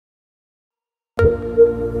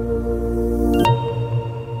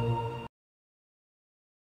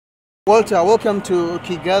Walter, welcome to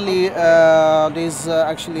Kigali. There's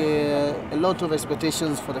actually a lot of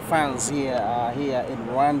expectations for the fans here in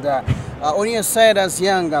Rwanda. On your side as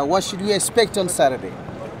Yanga, what should we expect on Saturday?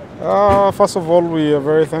 First of all, we are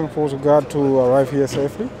very thankful to God to arrive here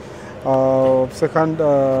safely. Second,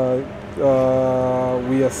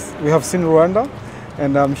 we have seen Rwanda,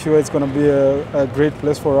 and I'm sure it's going to be a great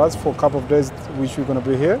place for us for a couple of days which we're going to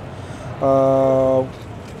be here.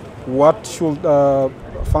 What should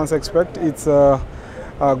fans expect? It's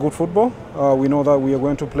good football. We know that we are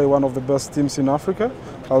going to play one of the best teams in Africa,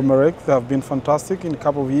 Al Merreikh. They have been fantastic in a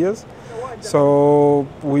couple of years. So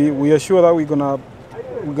we are sure that we're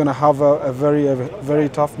gonna have a very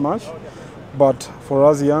tough match. But for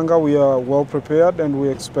us, Yanga, we are well prepared, and we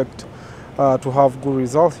expect to have good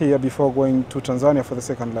results here before going to Tanzania for the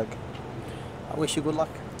second leg. I wish you good luck.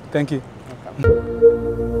 Thank you.